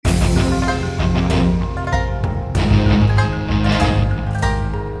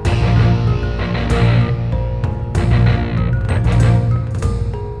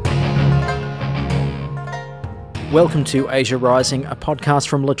Welcome to Asia Rising, a podcast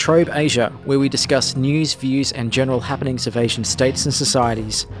from La Trobe Asia, where we discuss news, views, and general happenings of Asian states and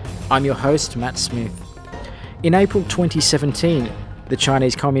societies. I'm your host, Matt Smith. In April 2017, the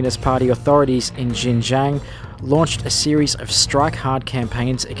Chinese Communist Party authorities in Xinjiang launched a series of strike-hard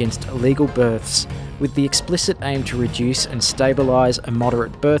campaigns against illegal births, with the explicit aim to reduce and stabilise a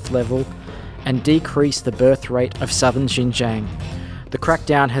moderate birth level and decrease the birth rate of southern Xinjiang. The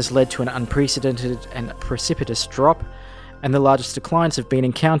crackdown has led to an unprecedented and precipitous drop, and the largest declines have been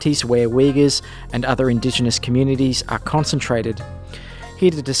in counties where Uyghurs and other indigenous communities are concentrated.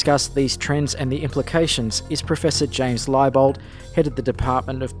 Here to discuss these trends and the implications is Professor James Leibold, head of the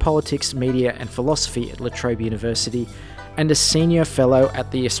Department of Politics, Media and Philosophy at La Trobe University, and a senior fellow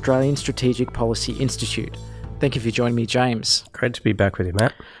at the Australian Strategic Policy Institute. Thank you for joining me, James. Great to be back with you,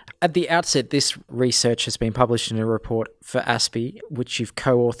 Matt. At the outset, this research has been published in a report for ASPI, which you've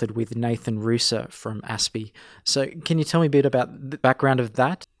co-authored with Nathan Ruser from ASPI. So can you tell me a bit about the background of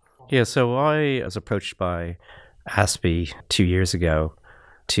that? Yeah, so I was approached by ASPI 2 years ago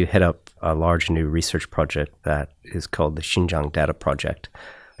to head up a large new research project that is called the Xinjiang Data Project.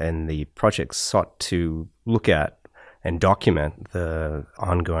 And the project sought to look at and document the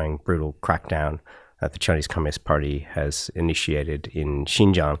ongoing brutal crackdown that the Chinese Communist Party has initiated in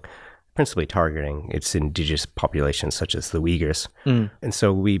Xinjiang, principally targeting its indigenous populations such as the Uyghurs. And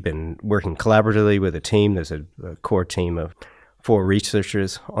so we've been working collaboratively with a team. There's a core team of 4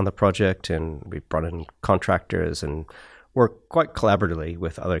 researchers on the project, and we've brought in contractors and worked quite collaboratively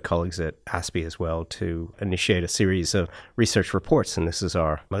with other colleagues at ASPI as well to initiate a series of research reports. And this is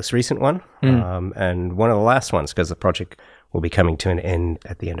our most recent one, and one of the last ones, because the project will be coming to an end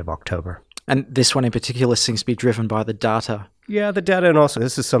at the end of October. And this one in particular seems to be driven by the data. Yeah, the data, and also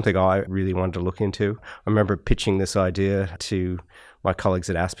this is something I really wanted to look into. I remember pitching this idea to my colleagues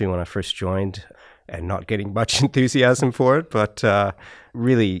at ASPI when I first joined and not getting much enthusiasm for it. But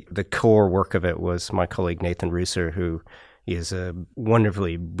really, the core work of it was my colleague Nathan Ruser, who is a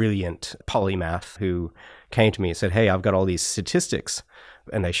wonderfully brilliant polymath, who came to me and said, hey, I've got all these statistics,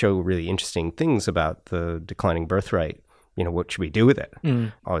 and they show really interesting things about the declining birth rate. You know, what should we do with it?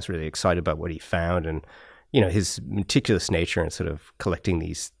 I was really excited about what he found, and, you know, his meticulous nature in sort of collecting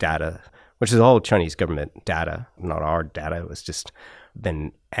these data, which is all Chinese government data, not our data. It was just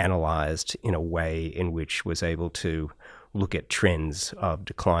then analyzed in a way in which was able to look at trends of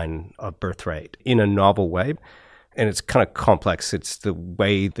decline of birth rate in a novel way. And it's kind of complex. It's the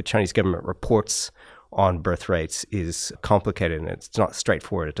way the Chinese government reports on birth rates is complicated, and it's not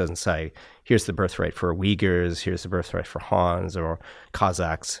straightforward. It doesn't say, here's the birth rate for Uyghurs, here's the birth rate for Hans or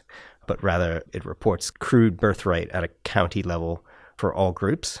Kazakhs, but rather it reports crude birth rate at a county level for all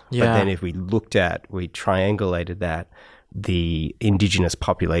groups. Yeah. But then if we triangulated that, the indigenous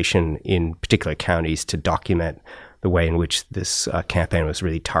population in particular counties to document the way in which this campaign was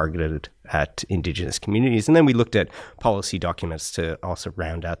really targeted at indigenous communities. And then we looked at policy documents to also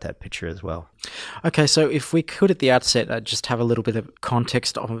round out that picture as well. Okay, so if we could at the outset just have a little bit of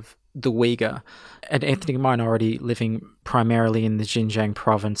context of the Uyghur, an ethnic minority living primarily in the Xinjiang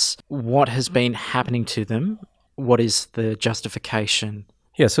province, what has been happening to them? What is the justification?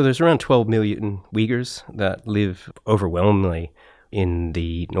 Yeah, so there's around 12 million Uyghurs that live overwhelmingly in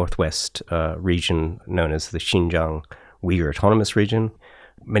the northwest region known as the Xinjiang Uyghur Autonomous Region.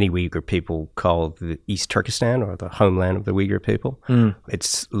 Many Uyghur people call the East Turkestan, or the homeland of the Uyghur people.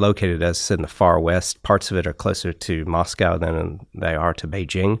 It's located, as I said, in the far west. Parts of it are closer to Moscow than they are to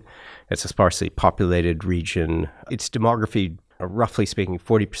Beijing. It's a sparsely populated region. Its demography, roughly speaking,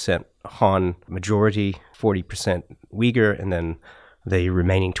 40% Han majority, 40% Uyghur, and then the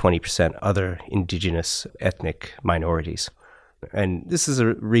remaining 20% other indigenous ethnic minorities. And this is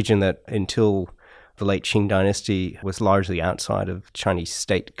a region that until the late Qing dynasty was largely outside of Chinese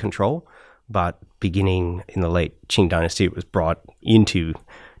state control, but beginning in the late Qing dynasty, it was brought into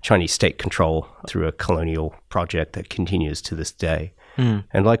Chinese state control through a colonial project that continues to this day.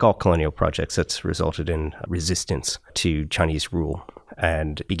 And like all colonial projects, that's resulted in resistance to Chinese rule.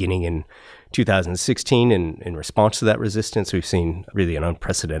 And beginning in 2016, in response to that resistance, we've seen really an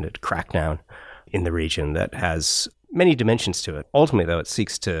unprecedented crackdown in the region that has many dimensions to it. Ultimately, though, it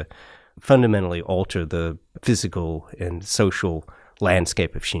seeks to fundamentally alter the physical and social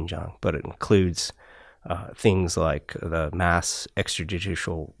landscape of Xinjiang, but it includes things like the mass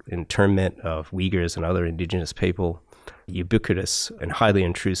extrajudicial internment of Uyghurs and other indigenous people, ubiquitous and highly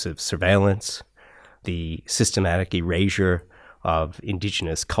intrusive surveillance, the systematic erasure of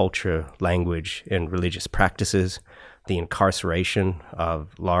indigenous culture, language, and religious practices, the incarceration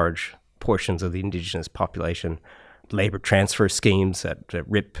of large portions of the indigenous population, labor transfer schemes that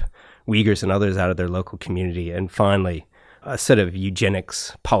rip Uyghurs and others out of their local community. And finally, a set of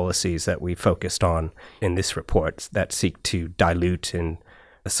eugenics policies that we focused on in this report that seek to dilute in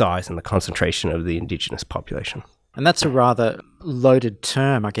the size and the concentration of the indigenous population. And that's a rather loaded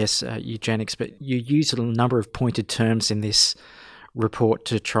term, I guess, eugenics, but you use a number of pointed terms in this report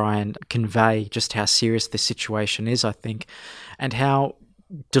to try and convey just how serious the situation is, I think, and how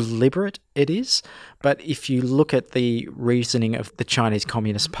deliberate it is. But if you look at the reasoning of the Chinese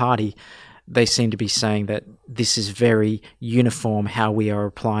Communist Party, they seem to be saying that this is very uniform how we are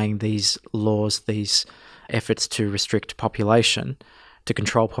applying these laws, these efforts to restrict population, to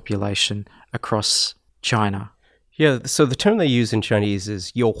control population across China. Yeah, so the term they use in Chinese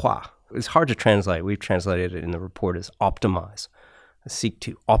is youhua. It's hard to translate. We've translated it in the report as optimize. Seek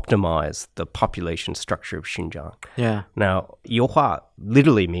to optimize the population structure of Xinjiang. Yeah. Now, youhua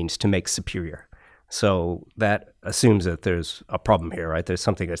literally means to make superior. So that assumes that there's a problem here, right? There's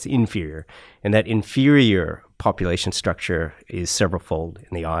something that's inferior. And that inferior population structure is severalfold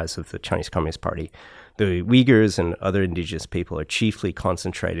in the eyes of the Chinese Communist Party. The Uyghurs and other indigenous people are chiefly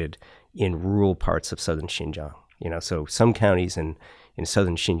concentrated in rural parts of southern Xinjiang. So some counties in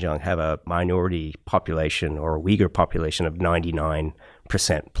southern Xinjiang have a minority population or a Uyghur population of 99%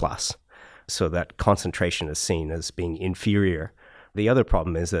 plus. So that concentration is seen as being inferior. The other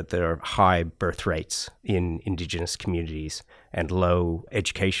problem is that there are high birth rates in indigenous communities and low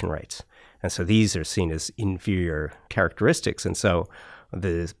education rates. And so these are seen as inferior characteristics. And so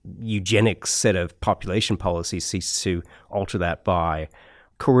the eugenics set of population policies seeks to alter that by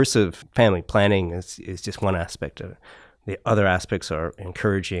coercive family planning is just one aspect of it. The other aspects are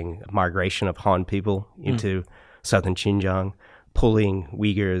encouraging migration of Han people into southern Xinjiang, pulling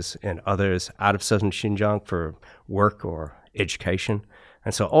Uyghurs and others out of southern Xinjiang for work or education.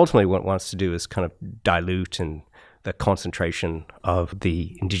 And so ultimately what it wants to do is kind of dilute in the concentration of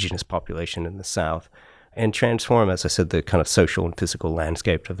the indigenous population in the south and transform, as I said, the kind of social and physical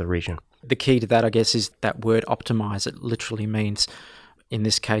landscape of the region. The key to that, I guess, is that word optimize. It literally means, in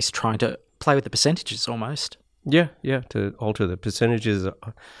this case, trying to play with the percentages almost. Yeah, to alter the percentages,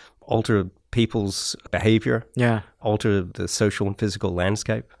 alter people's behavior, alter the social and physical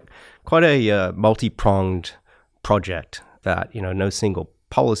landscape. Quite a multi-pronged project that, no single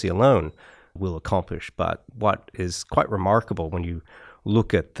policy alone will accomplish. But what is quite remarkable when you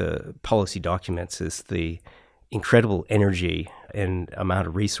look at the policy documents is the incredible energy and amount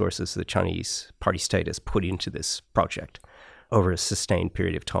of resources the Chinese party state has put into this project over a sustained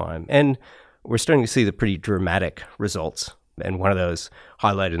period of time. And we're starting to see the pretty dramatic results. And one of those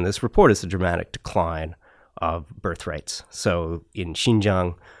highlighted in this report is the dramatic decline of birth rates. So in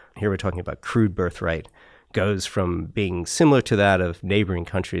Xinjiang, here we're talking about crude birth rate, goes from being similar to that of neighboring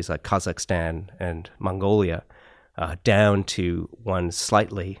countries like Kazakhstan and Mongolia, down to one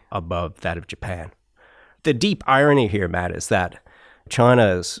slightly above that of Japan. The deep irony here, Matt, is that China,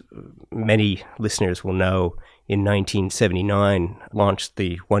 as many listeners will know, in 1979 launched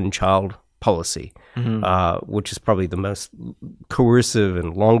the one-child policy, which is probably the most coercive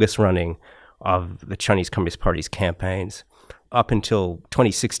and longest running of the Chinese Communist Party's campaigns. Up until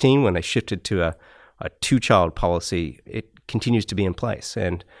 2016, when they shifted to a two-child policy, it continues to be in place.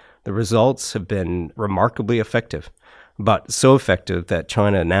 And the results have been remarkably effective, but so effective that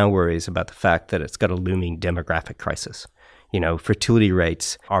China now worries about the fact that it's got a looming demographic crisis. Fertility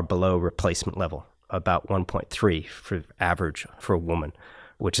rates are below replacement level, about 1.3 for average for a woman,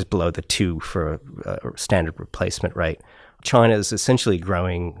 which is below the 2 for a standard replacement rate. China is essentially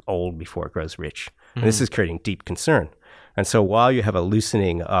growing old before it grows rich. And this is creating deep concern. And so while you have a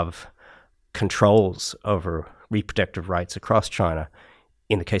loosening of controls over reproductive rights across China,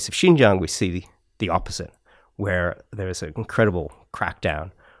 in the case of Xinjiang, we see the opposite, where there's an incredible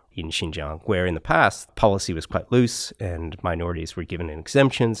crackdown in Xinjiang, where in the past, policy was quite loose and minorities were given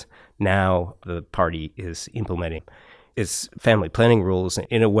exemptions. Now the party is implementing its family planning rules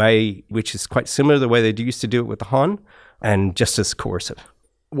in a way which is quite similar to the way they used to do it with the Han, and just as coercive.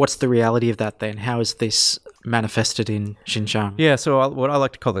 What's the reality of that then? How is this manifested in Xinjiang? Yeah, so what I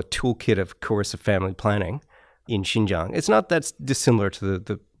like to call the toolkit of coercive family planning in Xinjiang. It's not that dissimilar to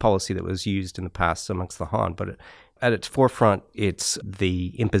the policy that was used in the past amongst the Han, but at its forefront, it's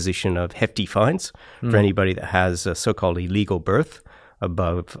the imposition of hefty fines for anybody that has a so-called illegal birth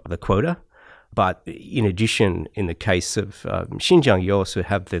above the quota. But in addition, in the case of Xinjiang, you also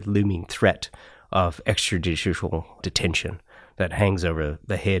have the looming threat of extrajudicial detention that hangs over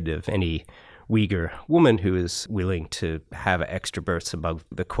the head of any Uyghur woman who is willing to have extra births above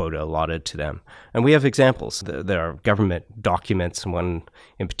the quota allotted to them. And we have examples. There are government documents, one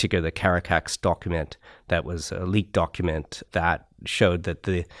in particular, the Caracas document, that was a leaked document that showed that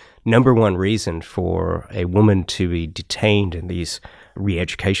the number one reason for a woman to be detained in these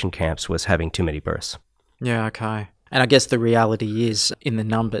re-education camps was having too many births. Yeah, okay. And I guess the reality is, in the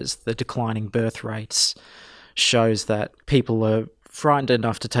numbers, the declining birth rates shows that people are frightened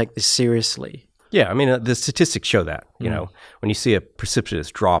enough to take this seriously. Yeah, I mean, the statistics show that. You know, when you see a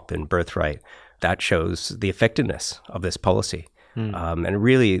precipitous drop in birth rate, that shows the effectiveness of this policy. And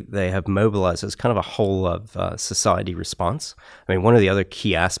really, they have mobilized as kind of a whole of society response. I mean, one of the other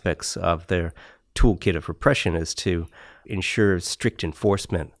key aspects of their toolkit of repression is to ensure strict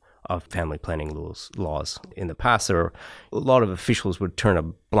enforcement of family planning laws. In the past, a lot of officials would turn a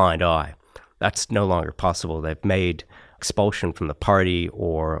blind eye. That's no longer possible. They've made expulsion from the party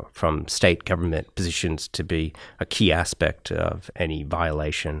or from state government positions to be a key aspect of any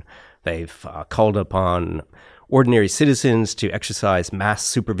violation. They've called upon ordinary citizens to exercise mass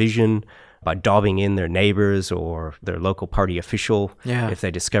supervision by dobbing in their neighbors or their local party official if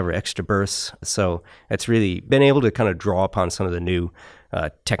they discover extra births. So it's really been able to kind of draw upon some of the new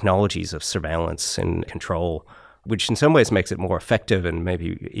technologies of surveillance and control, which in some ways makes it more effective and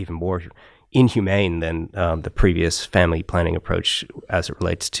maybe even more inhumane than the previous family planning approach as it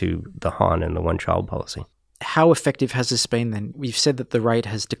relates to the Han and the one-child policy. How effective has this been then? You've said that the rate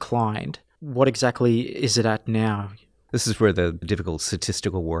has declined. What exactly is it at now? This is where the difficult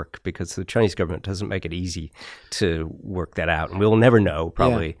statistical work, because the Chinese government doesn't make it easy to work that out. And we'll never know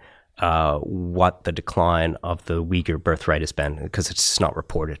probably what the decline of the Uyghur birth rate has been, because it's just not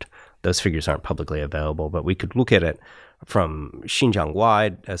reported. Those figures aren't publicly available, but we could look at it from Xinjiang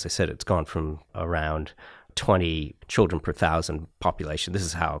wide. As I said, it's gone from around 20 children per 1,000 population. This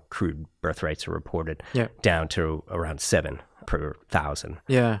is how crude birth rates are reported, down to around 7 per 1,000.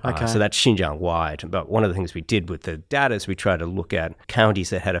 Yeah, okay. So that's Xinjiang wide. But one of the things we did with the data is we tried to look at counties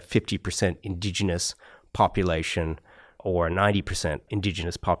that had a 50% indigenous population or a 90%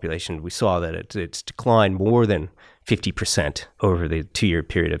 indigenous population. We saw that it's declined more than 50% over the 2-year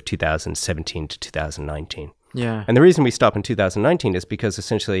period of 2017 to 2019. Yeah. And the reason we stopped in 2019 is because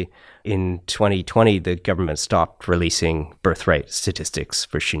essentially in 2020, the government stopped releasing birth rate statistics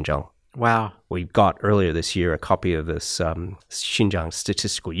for Xinjiang. Wow. We got earlier this year a copy of this Xinjiang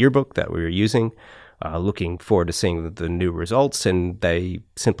statistical yearbook that we were using, looking forward to seeing the new results, and they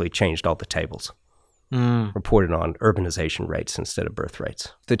simply changed all the tables. Reported on urbanization rates instead of birth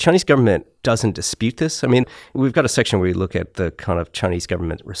rates. The Chinese government doesn't dispute this. I mean, we've got a section where we look at the kind of Chinese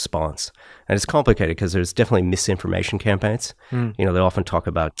government response. And it's complicated because there's definitely misinformation campaigns. You know, they often talk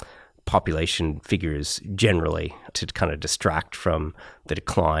about population figures generally to kind of distract from the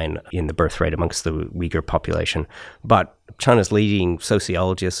decline in the birth rate amongst the Uyghur population. But China's leading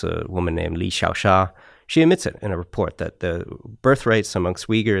sociologist, a woman named Li Xiaosha, she admits it in a report that the birth rates amongst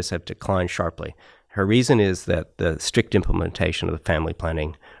Uyghurs have declined sharply. Her reason is that the strict implementation of the family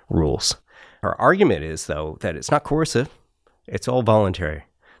planning rules. Her argument is, though, that it's not coercive, it's all voluntary.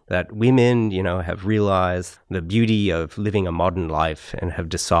 That women, you know, have realized the beauty of living a modern life and have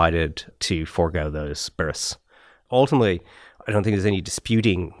decided to forego those births. Ultimately, I don't think there's any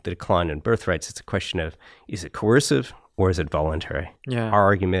disputing the decline in birth rates. It's a question of, is it coercive or is it voluntary? Yeah. Our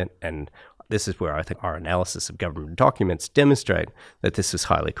argument, and this is where I think our analysis of government documents demonstrate that this is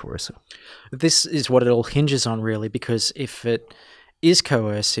highly coercive. This is what it all hinges on, really, because if it is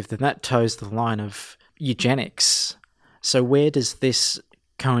coercive, then that toes the line of eugenics. So where does this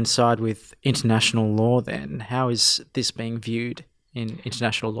coincide with international law then? How is this being viewed in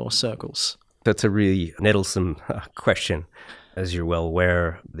international law circles? That's a really nettlesome question. As you're well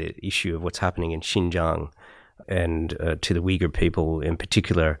aware, the issue of what's happening in Xinjiang and to the Uyghur people in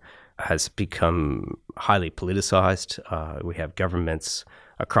particular has become highly politicized. We have governments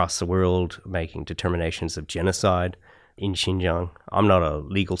across the world making determinations of genocide in Xinjiang. I'm not a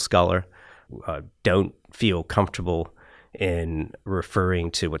legal scholar. Don't feel comfortable in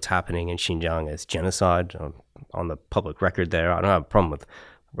referring to what's happening in Xinjiang as genocide. On the public record there, I don't have a problem with the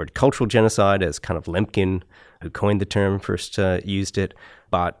word cultural genocide, as kind of Lemkin, who coined the term, first used it.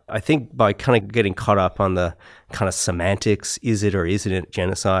 But I think by kind of getting caught up on the kind of semantics, is it or isn't it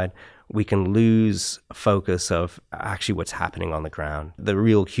genocide, we can lose focus of actually what's happening on the ground, the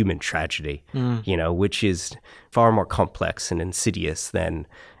real human tragedy, you know, which is far more complex and insidious than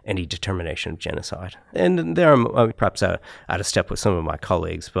any determination of genocide. And there I'm perhaps out of step with some of my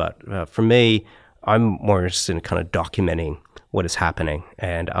colleagues, but for me, I'm more interested in kind of documenting what is happening,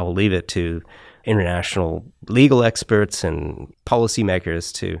 and I will leave it to international legal experts and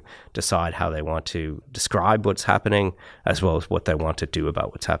policymakers to decide how they want to describe what's happening, as well as what they want to do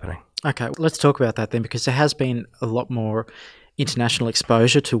about what's happening. Okay, let's talk about that then, because there has been a lot more international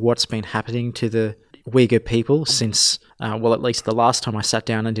exposure to what's been happening to the Uyghur people since, well, at least the last time I sat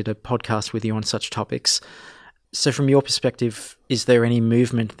down and did a podcast with you on such topics. So from your perspective, is there any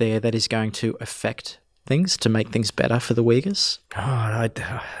movement there that is going to affect things to make things better for the Uyghurs?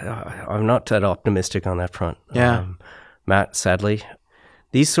 I'm not that optimistic on that front. Yeah. Matt, sadly,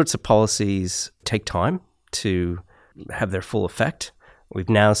 these sorts of policies take time to have their full effect. We've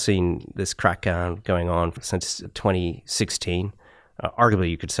now seen this crackdown going on since 2016. Arguably,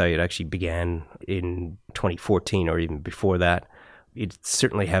 you could say it actually began in 2014 or even before that. It's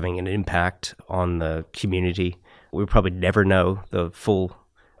certainly having an impact on the community. We'll probably never know the full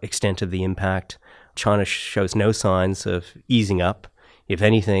extent of the impact. China shows no signs of easing up. If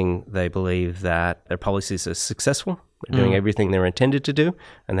anything, they believe that their policies are successful. They're doing everything they're intended to do,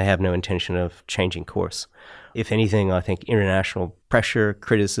 and they have no intention of changing course. If anything, I think international pressure,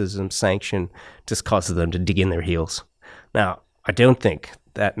 criticism, sanction just causes them to dig in their heels. Now, I don't think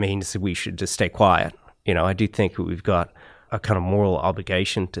that means that we should just stay quiet. I do think we've got a kind of moral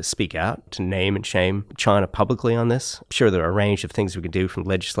obligation to speak out, to name and shame China publicly on this. Sure, there are a range of things we can do, from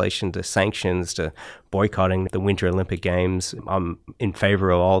legislation to sanctions to boycotting the Winter Olympic Games. I'm in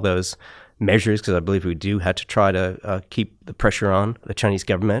favor of all those measures because I believe we do have to try to keep the pressure on the Chinese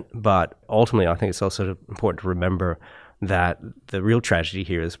government. But ultimately, I think it's also important to remember that the real tragedy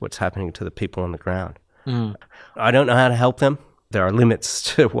here is what's happening to the people on the ground. I don't know how to help them. There are limits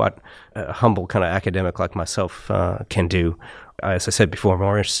to what a humble kind of academic like myself can do. As I said before, I'm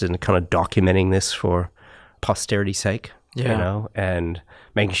more interested in kind of documenting this for posterity's sake, and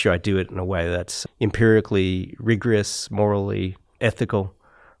making sure I do it in a way that's empirically rigorous, morally ethical.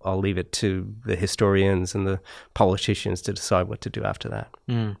 I'll leave it to the historians and the politicians to decide what to do after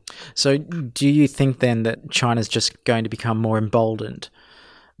that. So do you think then that China's just going to become more emboldened?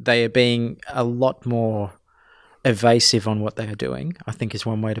 They are being a lot more evasive on what they are doing, I think is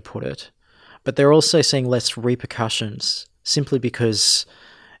one way to put it. But they're also seeing less repercussions simply because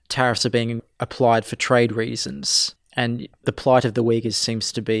tariffs are being applied for trade reasons. And the plight of the Uyghurs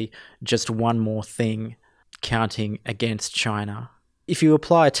seems to be just one more thing counting against China. If you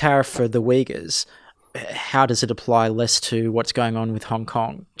apply a tariff for the Uyghurs, how does it apply less to what's going on with Hong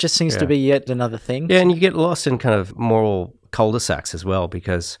Kong? Just seems to be yet another thing. Yeah, and you get lost in kind of moral cul-de-sacs as well,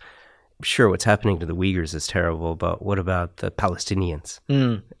 because sure, what's happening to the Uyghurs is terrible, but what about the Palestinians?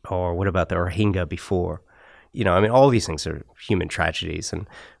 Or what about the Rohingya before? All these things are human tragedies, and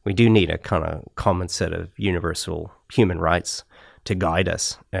we do need a kind of common set of universal human rights to guide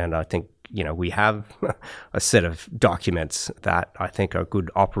us. And I think, we have a set of documents that I think are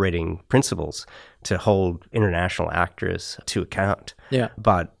good operating principles to hold international actors to account. Yeah.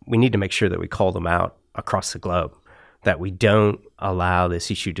 But we need to make sure that we call them out across the globe, that we don't allow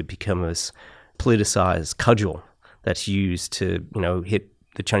this issue to become this politicized cudgel that's used to, hit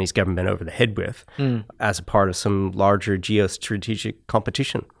the Chinese government over the head with as a part of some larger geostrategic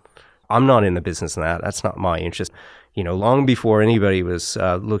competition. I'm not in the business of that. That's not my interest. Long before anybody was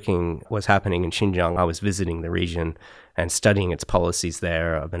looking what's happening in Xinjiang, I was visiting the region and studying its policies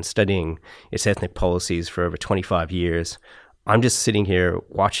there. I've been studying its ethnic policies for over 25 years. I'm just sitting here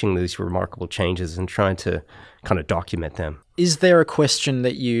watching these remarkable changes and trying to kind of document them. Is there a question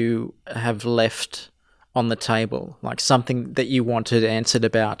that you have left on the table, like something that you wanted answered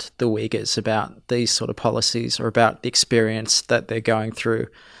about the Uyghurs, about these sort of policies, or about the experience that they're going through?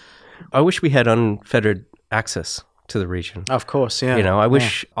 I wish we had unfettered access to the region. Of course, yeah. I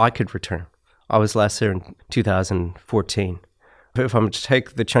wish I could return. I was last there in 2014. If I'm to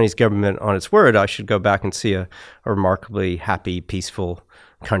take the Chinese government on its word, I should go back and see a remarkably happy, peaceful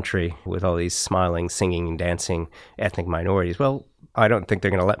country with all these smiling, singing, and dancing ethnic minorities. Well, I don't think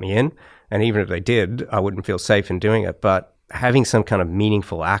they're going to let me in. And even if they did, I wouldn't feel safe in doing it. But having some kind of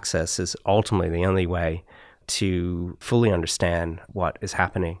meaningful access is ultimately the only way to fully understand what is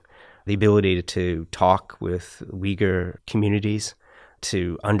happening. The ability to talk with Uyghur communities,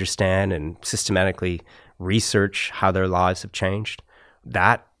 to understand and systematically research how their lives have changed.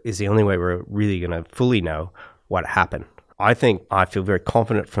 That is the only way we're really going to fully know what happened. I feel very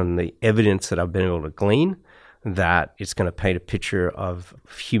confident from the evidence that I've been able to glean that it's going to paint a picture of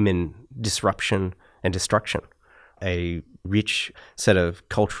human disruption and destruction, a rich set of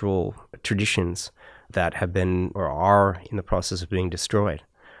cultural traditions that have been or are in the process of being destroyed.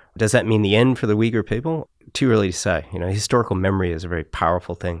 Does that mean the end for the Uyghur people? Too early to say. Historical memory is a very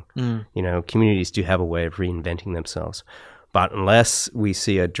powerful thing. Communities do have a way of reinventing themselves. But unless we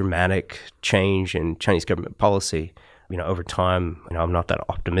see a dramatic change in Chinese government policy, over time, I'm not that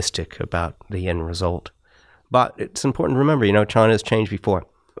optimistic about the end result. But it's important to remember, China has changed before.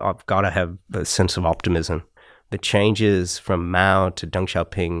 I've got to have a sense of optimism. The changes from Mao to Deng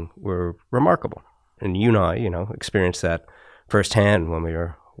Xiaoping were remarkable. And you and I, experienced that firsthand when we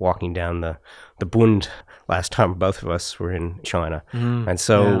were walking down the Bund last time both of us were in China. And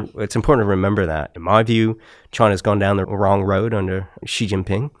so it's important to remember that. In my view, China's gone down the wrong road under Xi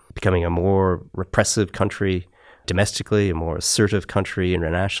Jinping, becoming a more repressive country domestically, a more assertive country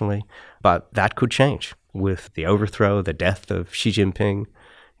internationally. But that could change with the overthrow, the death of Xi Jinping.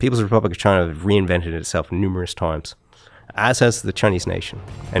 People's Republic of China have reinvented itself numerous times, as has the Chinese nation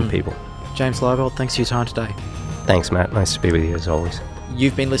and people. James Leibold, thanks for your time today. Thanks, Matt. Nice to be with you as always.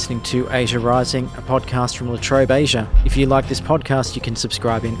 You've been listening to Asia Rising, a podcast from Latrobe Asia. If you like this podcast, you can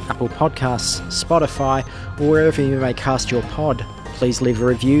subscribe in Apple Podcasts, Spotify, or wherever you may cast your pod. Please leave a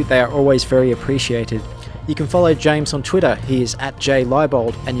review. They are always very appreciated. You can follow James on Twitter. He is at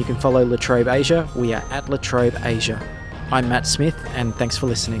 @Leibold, and you can follow Latrobe Asia. We are at Latrobe Asia. I'm Matt Smith, and thanks for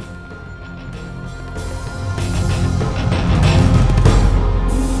listening.